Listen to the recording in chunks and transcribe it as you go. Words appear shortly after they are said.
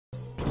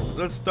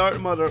Let's start,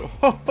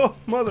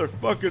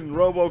 motherfucking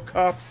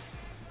RoboCops.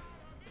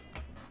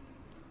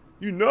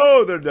 You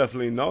know they're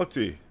definitely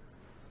naughty.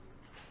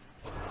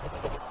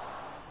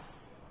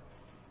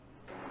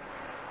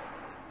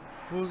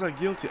 What was I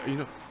guilty of? You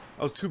know,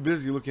 I was too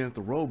busy looking at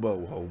the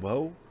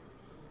hobo.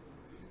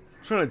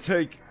 Trying to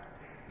take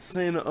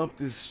Santa up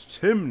this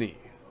chimney.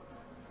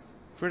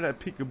 For that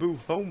peekaboo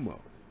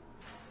homo.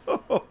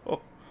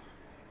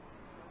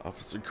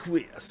 Officer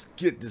Quest,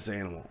 get this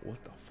animal. What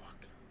the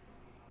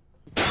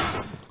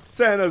fuck?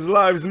 Santa's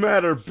lives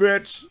matter,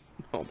 bitch.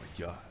 Oh my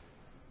god.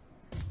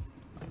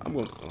 I'm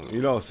going,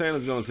 you know,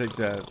 Santa's gonna take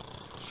that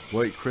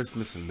white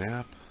Christmas and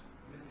nap.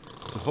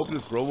 So hope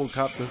this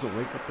RoboCop doesn't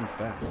wake up and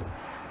fat.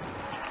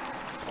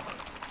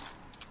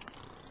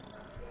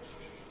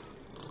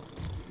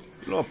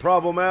 No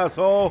problem,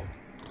 asshole.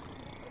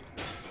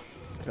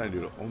 What can I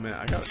do? Oh man,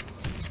 I got it.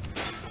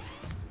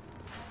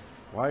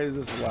 Why is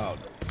this allowed?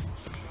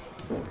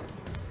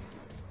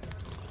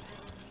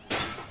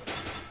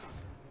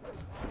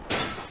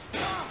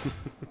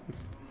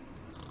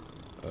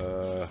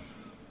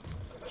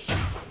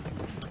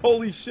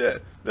 Holy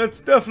shit, that's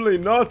definitely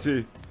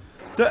naughty.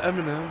 Is that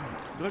Eminem?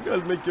 I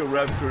gotta make your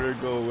rap career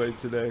go away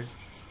today.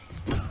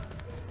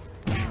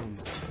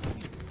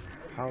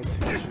 How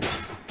to shoot.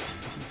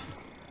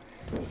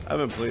 I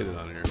haven't played it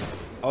on here.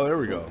 Oh, there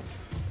we go.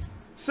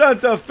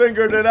 Santa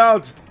fingered it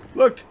out.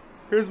 Look,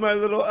 here's my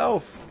little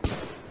elf.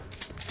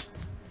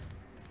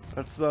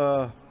 That's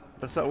that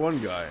one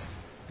guy,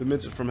 the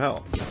midget from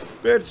hell.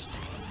 Bitch,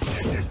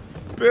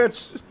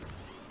 bitch.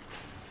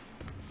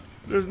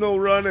 There's no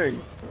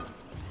running.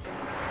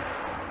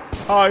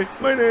 Hi,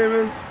 my name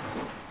is.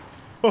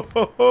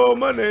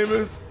 My name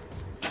is.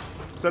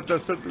 Santa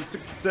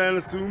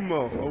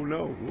Sumo. Oh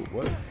no,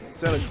 what?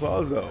 Santa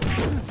Claus. Oh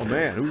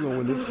man, who's gonna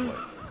win this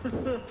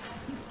fight?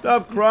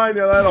 Stop crying,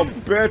 you little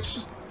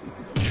bitch.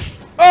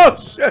 Oh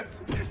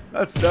shit!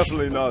 That's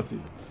definitely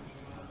naughty.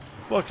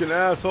 Fucking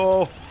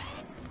asshole.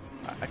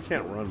 I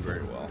can't run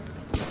very well.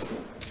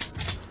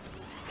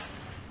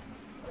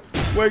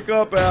 Wake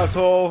up,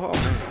 asshole. Oh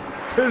man,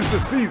 'tis the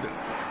season.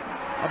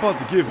 I'm about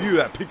to give you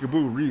that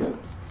peekaboo reason.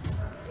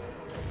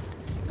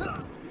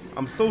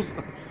 I'm so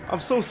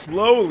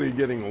slowly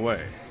getting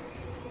away.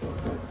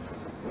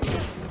 Oh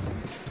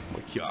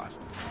my god.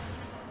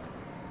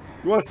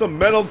 You want some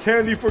metal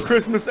candy for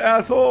Christmas,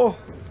 asshole?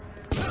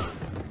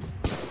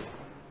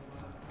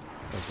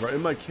 That's right,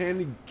 in my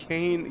candy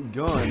cane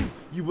gun,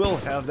 you will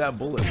have that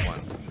bullet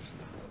one.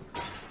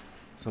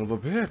 Son of a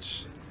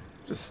bitch.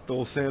 Just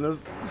stole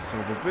Santa's, you son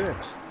of a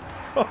bitch.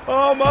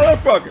 Oh,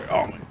 motherfucker!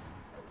 Oh my.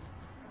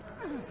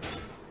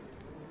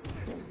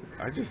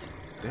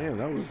 Damn,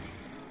 that was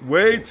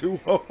way too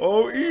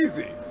ho-ho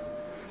easy.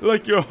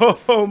 Like your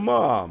ho-ho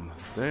mom.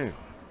 Damn.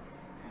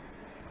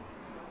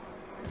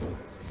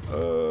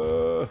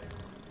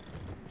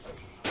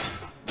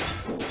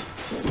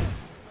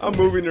 I'm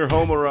moving your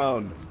home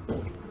around.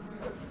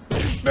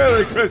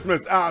 Merry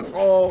Christmas,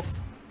 asshole.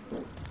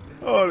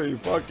 Holy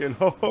fucking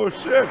ho-ho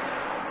shit.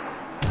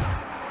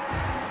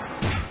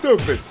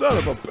 Stupid son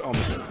of a... Oh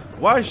my God.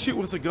 Why shoot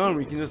with a gun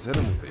when you can just hit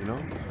him with it, you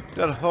know?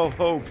 That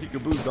ho-ho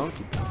peekaboo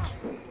donkey punch.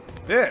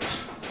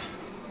 Bitch.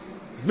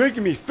 It's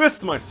making me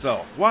fist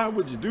myself. Why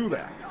would you do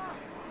that?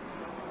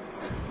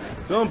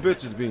 Dumb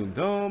bitches being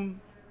dumb.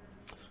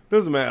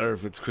 Doesn't matter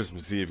if it's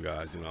Christmas Eve,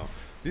 guys, you know.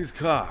 These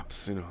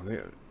cops, you know,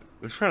 they're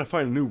trying to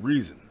find a new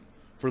reason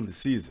for the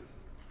season.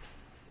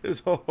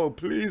 It's ho-ho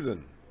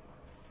pleasing.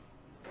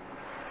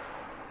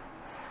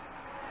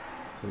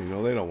 So, you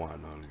know, they don't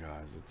want none,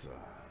 guys. It's,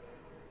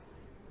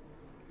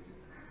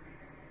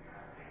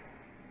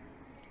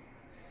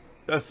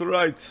 That's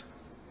right.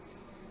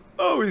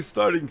 Oh, he's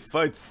starting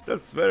fights.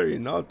 That's very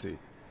naughty.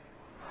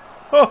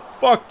 Oh,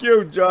 fuck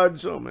you,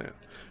 Judge. Oh, man.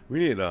 We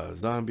need a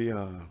zombie,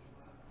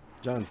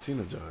 John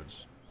Cena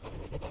judge.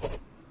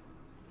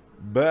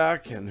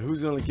 Back, and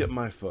who's gonna get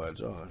my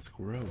fudge? Oh, that's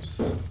gross.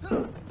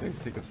 Thanks,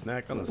 take a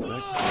snack on a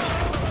snack.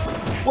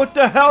 What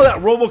the hell? That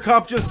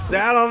RoboCop just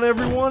sat on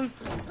everyone?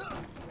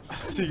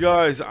 See,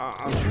 guys,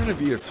 I'm trying to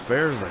be as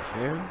fair as I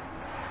can.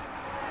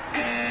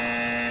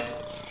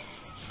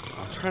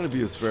 I'm trying to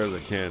be as fair as I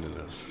can in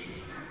this.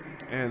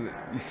 And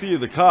you see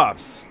the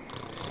cops,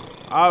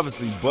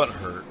 obviously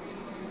butthurt.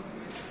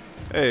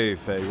 Hey,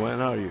 Faye,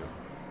 when are you?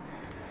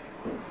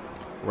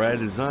 Rad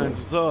Designs,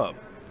 what's up?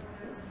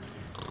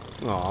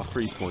 Aw,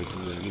 3 points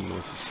is in, even though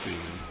she's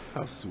streaming.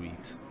 How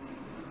sweet.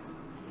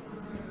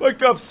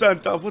 Wake up,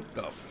 Santa. What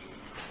the?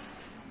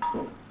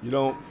 You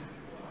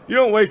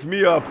don't wake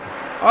me up.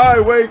 I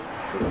wake.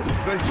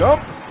 Can I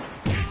jump?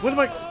 What am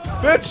I?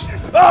 Bitch!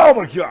 Oh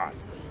my god!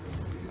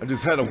 I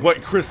just had a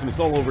white Christmas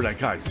all over that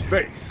guy's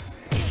face.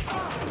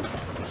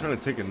 I'm trying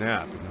to take a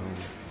nap, you know.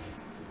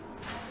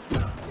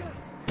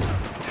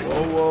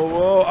 Whoa, whoa,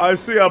 whoa! I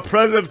see a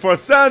present for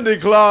Santa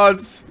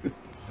Claus.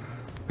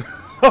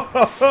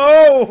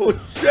 Oh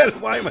shit!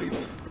 Why am I?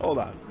 Hold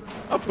on.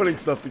 I'm putting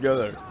stuff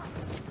together.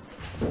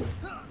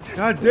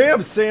 God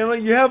damn, Santa!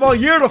 You have all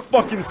year to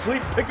fucking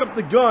sleep. Pick up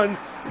the gun.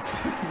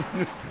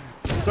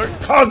 start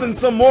causing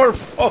some more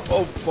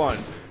fun.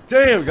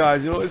 Damn,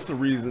 guys, you know, it's the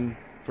reason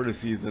for the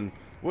season.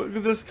 What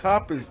this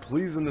cop is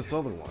pleasing this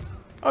other one.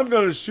 I'm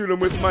gonna shoot him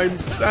with my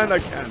Santa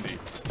candy.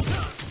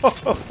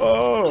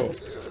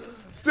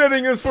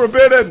 Sitting is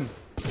forbidden,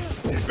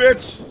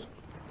 bitch.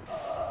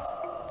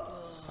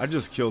 I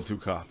just killed 2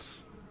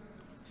 cops.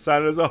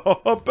 Santa's a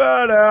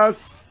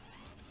badass.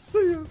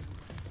 See ya.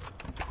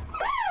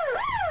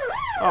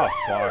 Oh,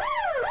 fuck.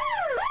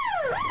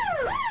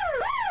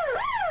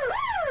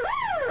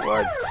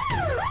 What?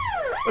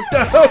 What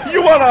the hell?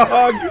 You want a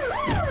hug? You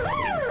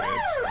fucking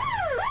bitch.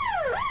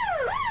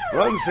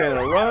 Run,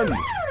 Santa, run.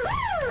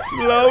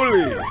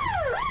 Slowly.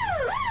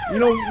 You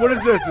know, what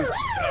is this?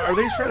 Are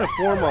they trying to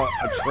form a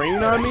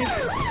train on me?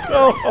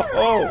 No.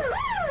 Oh,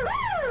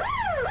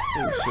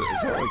 shit.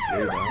 Is that like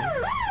day down?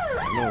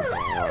 I know it's a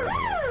hard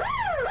one.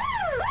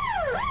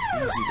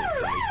 Easy to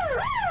like.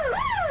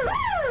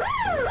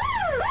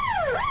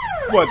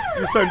 What?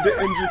 You send the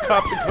injured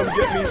cop to come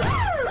get me?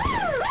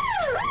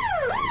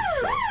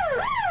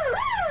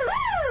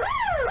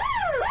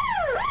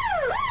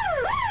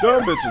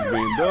 Dumb bitches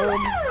being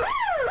dumb.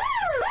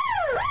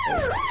 Oh,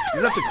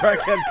 is that the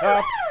crackhead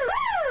cop?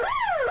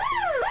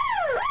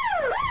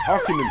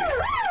 Talking to me.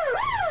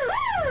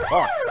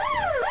 Fuck.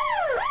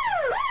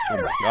 Oh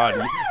my god.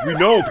 We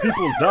know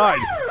people died.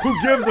 Who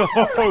gives a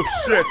oh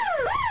shit?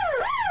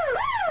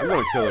 I'm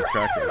gonna kill this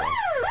crackhead though.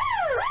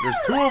 There's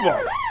 2 of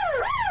them.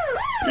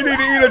 You need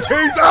to eat a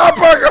cheese. Oh,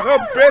 burger,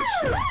 bitch.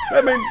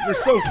 I mean, they're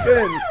so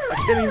thin, I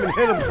can't even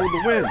hit them for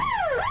the win.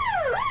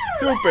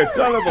 Stupid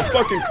son of a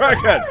fucking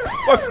crackhead.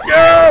 Fuck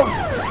you!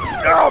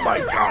 Oh my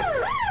god.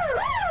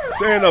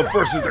 Santa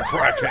versus the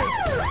crackheads.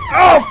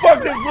 Oh,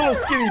 fuck this little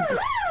skinny.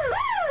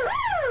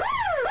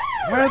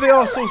 Why are they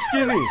all so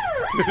skinny?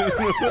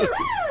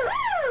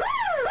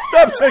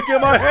 Stop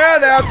shaking my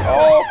hand,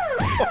 asshole!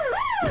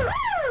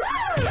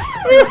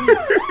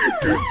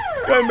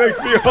 That makes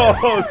me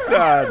all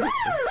sad.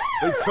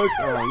 They took.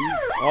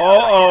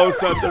 Oh,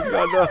 Santa's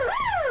got the.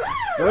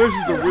 Now this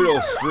is the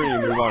real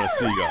stream we want to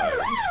see, guys.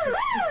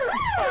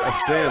 A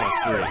Santa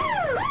stream.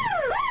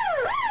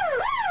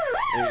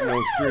 Ain't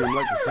no stream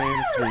like a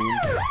Santa stream.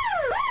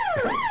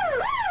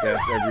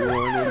 That's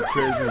everyone in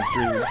prison's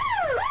dream.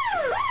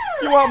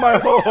 You want my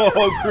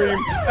ho-ho-ho cream?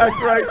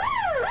 Act right.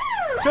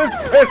 Just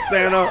piss,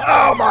 Santa.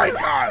 Oh my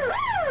god.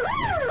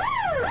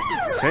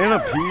 Santa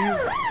pees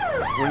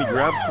when he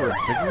grabs for a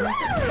cigarette?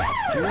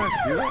 Do you guys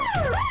see that?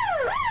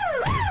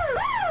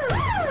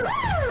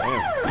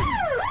 Damn.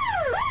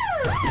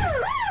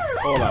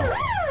 Hold on.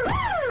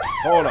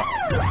 Hold on.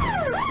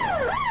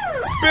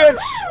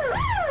 Bitch!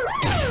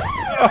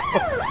 Oh.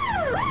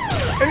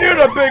 And you're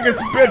the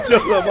biggest bitch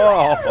of them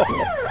all.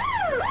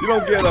 You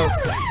don't get a...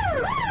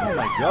 Oh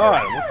my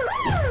god.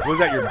 What? Was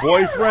that your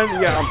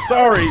boyfriend? Yeah, I'm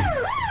sorry.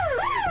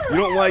 You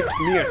don't like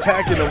me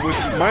attacking him with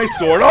my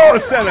sword. Oh,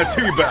 send a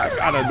teabag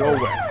out of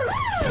nowhere.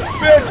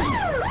 Bitch!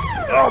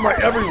 Oh my,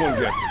 everyone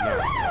gets it now.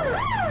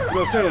 You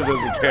know, Santa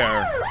doesn't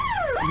care.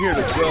 I'm here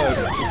to judge.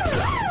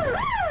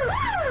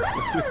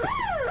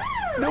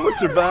 No one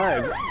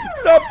survives.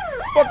 Stop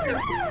fucking...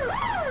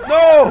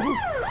 No!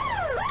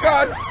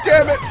 God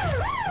damn it!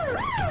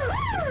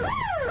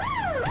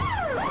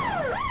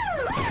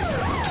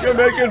 You're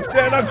making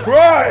Santa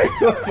cry!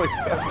 Oh my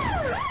god.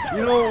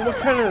 You know, what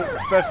kind of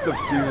festive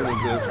season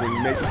is this when you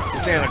make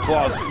Santa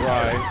Claus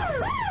cry?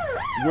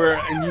 Where,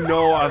 and you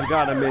know I've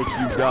got to make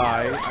you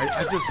die.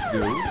 I just do.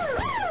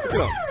 Look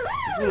at him.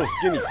 This little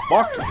skinny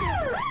fuck.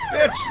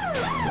 Bitch!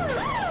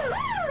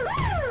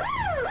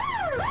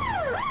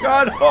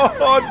 God,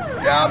 oh,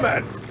 damn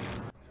it!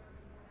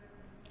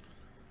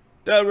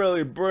 That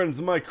really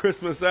burns my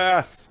Christmas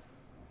ass.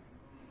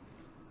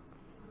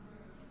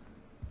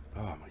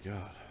 Oh my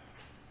god.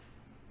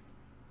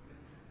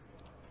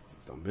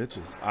 These dumb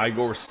bitches.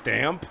 Igor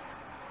Stamp?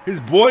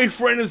 His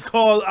boyfriend is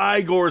called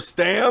Igor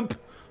Stamp?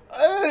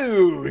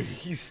 Oh,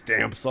 he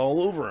stamps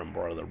all over him,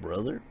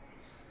 brother.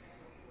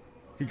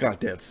 He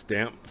got that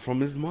stamp from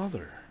his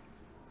mother.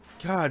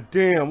 God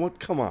damn, what,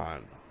 come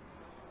on.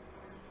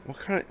 What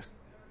kind of...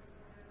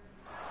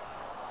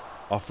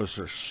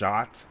 Officer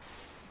Shot?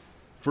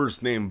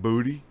 First name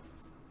Booty?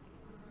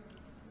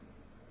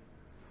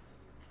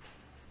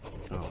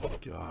 Oh my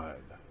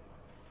god.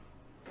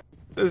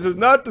 This is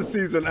not the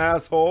season,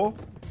 asshole.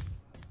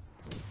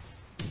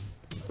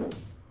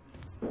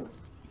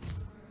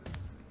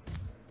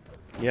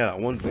 Yeah, that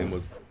one's name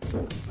was...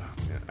 Oh,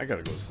 man, I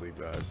gotta go to sleep,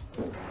 guys.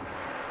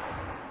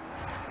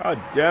 God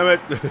damn it.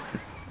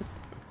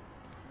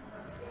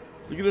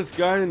 Look at this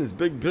guy and his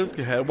big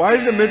biscuit head. Why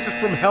is the midget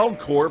from Hell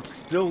Corp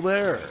still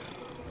there?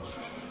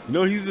 You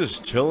know, he's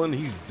just chilling.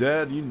 He's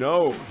dead. You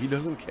know, he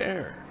doesn't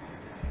care.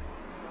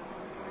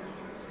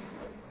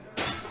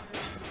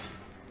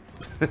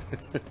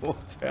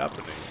 What's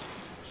happening?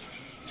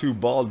 2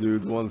 bald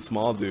dudes, 1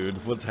 small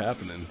dude. What's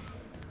happening?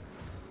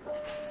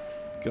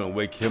 Gonna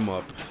wake him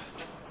up.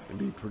 It'd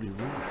be pretty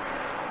rude.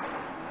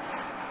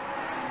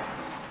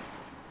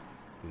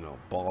 You know,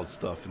 bald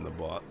stuff in the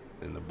butt.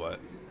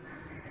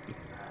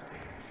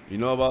 You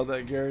know about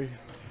that, Gary?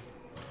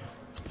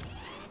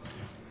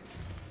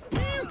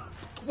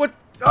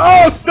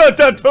 Oh, it's not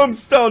that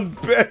tombstone,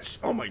 bitch!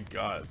 Oh my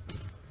god.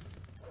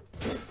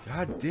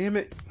 God damn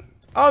it.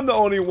 I'm the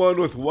only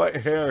one with white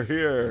hair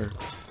here.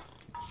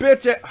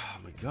 Bitch it. Oh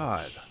my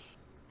god.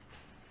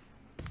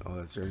 Oh,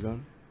 that's your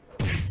gun?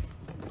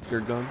 That's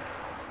your gun?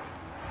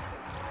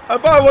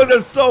 If I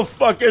wasn't so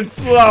fucking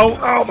slow.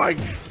 Oh my.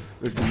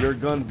 This is your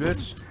gun,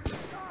 bitch.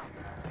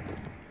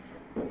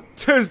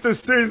 'Tis the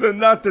season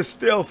not to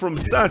steal from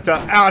Santa,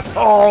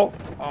 asshole.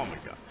 Oh my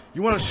god.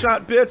 You want a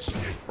shot, bitch?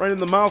 Right in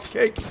the mouth,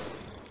 cake?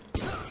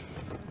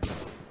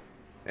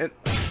 And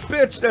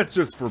bitch, that's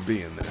just for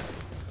being there.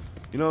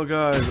 You know,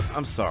 guys,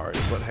 I'm sorry,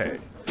 but hey,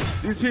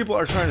 these people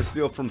are trying to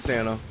steal from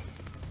Santa.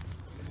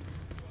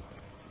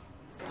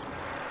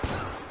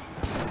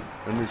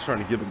 And he's trying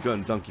to give a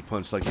gun donkey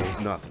punch like it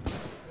ain't nothing.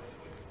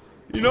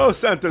 You know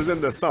Santa's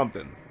into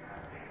something.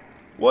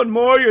 One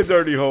more, you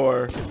dirty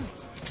whore.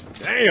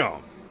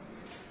 Damn.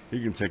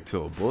 He can take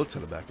 2 bullets to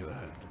the back of the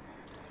head.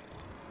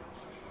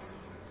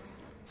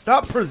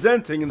 Stop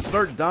presenting and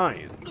start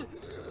dying.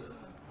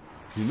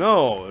 You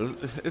know,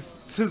 it's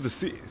 'tis the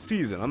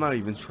season. I'm not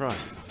even trying.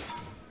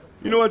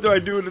 You know what do I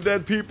do to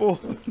dead people?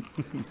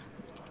 Can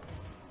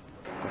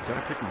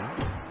I pick him up?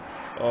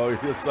 Oh,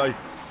 he's like,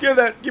 give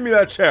me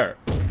that chair.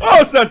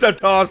 Oh, Santa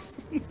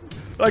toss.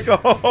 Like a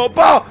ho-ho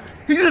ball.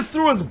 He just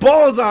threw his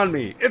balls on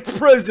me. It's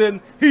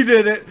prison. He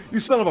did it. You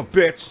son of a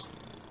bitch.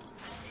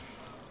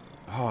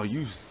 Oh,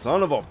 you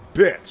son of a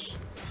bitch.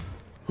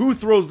 Who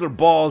throws their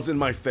balls in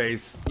my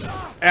face?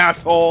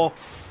 Asshole.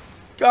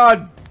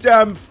 God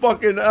damn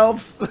fucking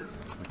elves.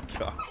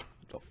 God, what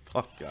the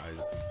fuck,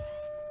 guys?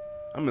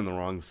 I'm in the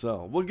wrong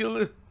cell. We'll get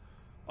it.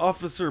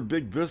 Officer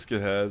Big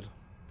Biscuit Head.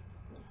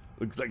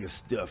 Looks like a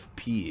stuffed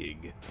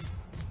pig.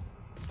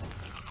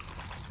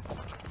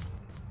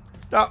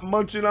 Stop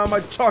munching on my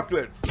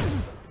chocolates.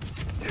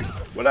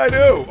 What'd I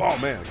do? Oh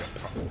man, I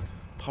got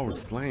power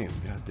slam.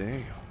 God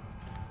damn.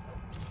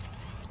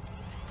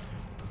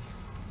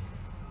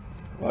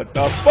 What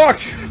the fuck?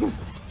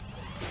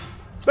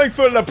 Thanks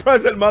for the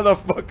present,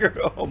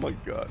 motherfucker. Oh my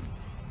god.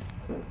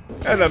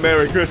 And a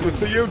Merry Christmas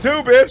to you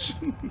too, bitch.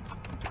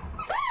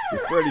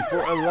 Get ready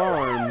for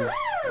alarms.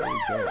 There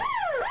we go.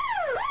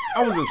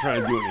 I wasn't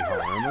trying to do any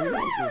harm. I mean, it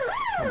was just,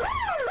 come on.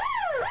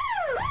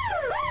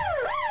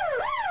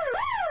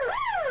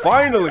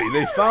 Finally,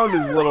 they found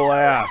his little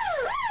ass.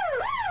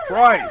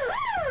 Christ.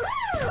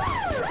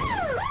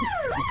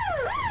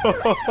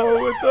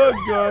 Oh, with a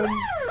gun.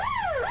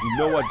 You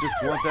know, I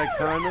just want that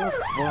kind of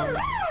fun.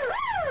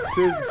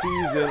 'Tis the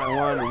season, I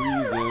want a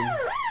reason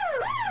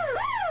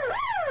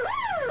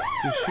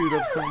to shoot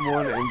up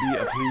someone and be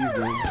a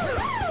pleasing.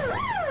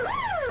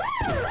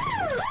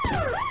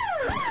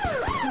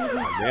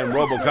 Damn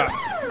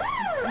Robocops.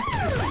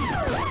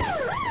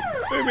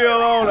 Leave me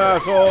alone,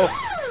 asshole.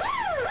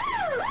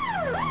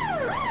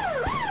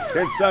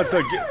 Can't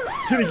Santa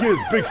can he get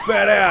his big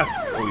fat ass?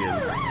 Oh yeah.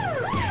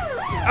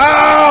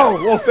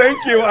 Ow! Well,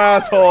 thank you,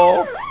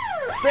 asshole.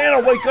 Santa,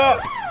 wake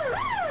up!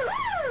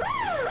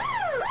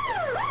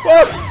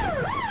 Fuck!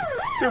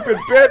 Stupid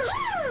bitch!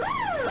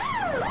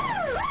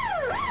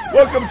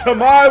 Welcome to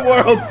my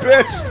world,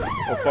 bitch!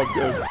 Oh, fuck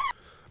this.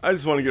 I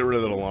just want to get rid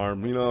of that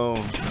alarm, you know.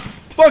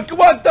 Fuck,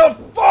 what the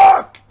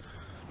fuck?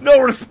 No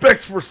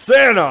respect for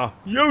Santa,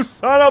 you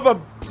son of a...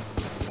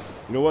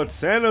 You know what?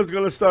 Santa's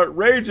gonna start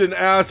raging,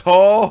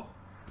 asshole.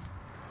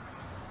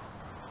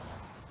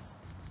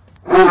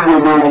 Hey, you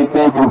little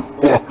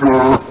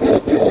motherfucker!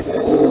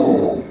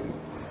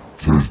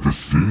 'Tis the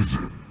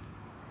season,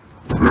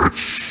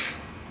 bitch.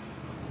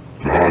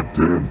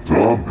 Goddamn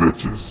dumb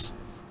bitches.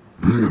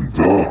 Being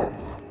dumb.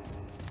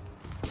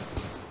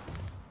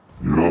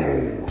 You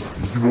know,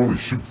 you can only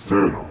shoot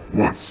Santa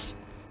once,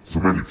 so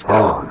many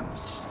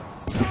times.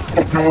 What the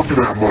fuck you looking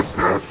at,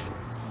 mustache?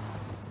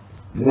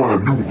 You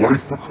want a new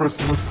life for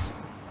Christmas?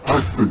 I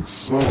think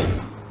so. I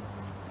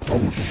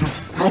will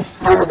shoot you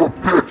son of a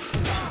bitch!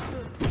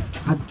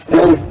 You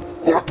both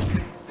fuck!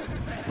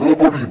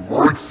 Nobody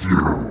likes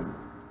you!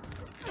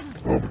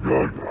 Oh my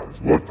god, guys,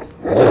 what the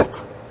fuck?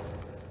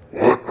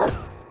 What the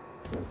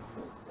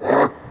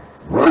what?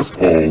 Rest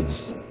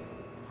holds?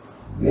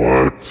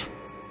 What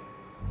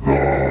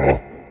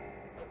the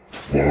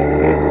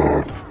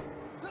fuck?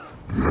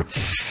 Bitch.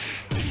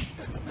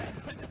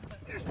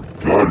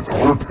 God, his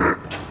armpit.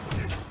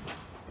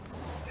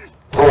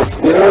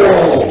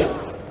 Asshole!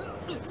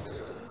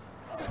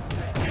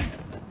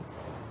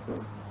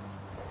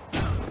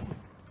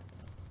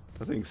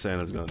 I think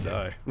Santa's gonna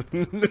die.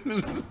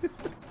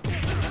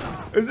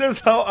 Is this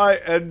how I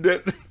end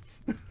it?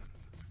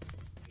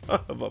 Son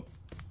of a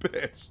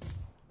bitch.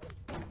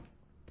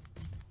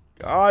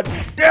 God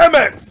damn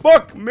it!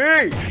 Fuck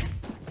me!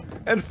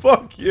 And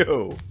fuck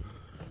you!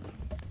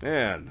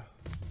 Man.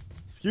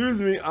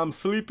 Excuse me, I'm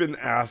sleeping,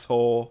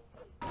 asshole.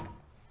 I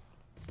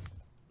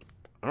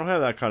don't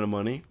have that kind of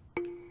money.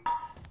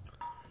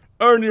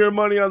 Earn your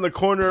money on the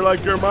corner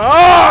like your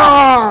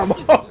mom!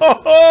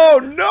 Oh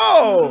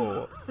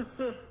no!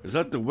 Is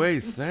that the way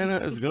Santa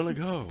is gonna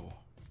go?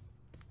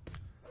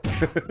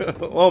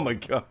 Oh my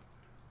god.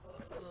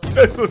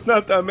 This was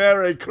not a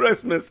Merry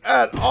Christmas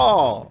at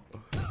all.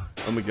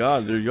 Oh my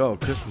god, there you go.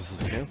 Christmas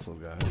is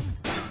canceled, guys.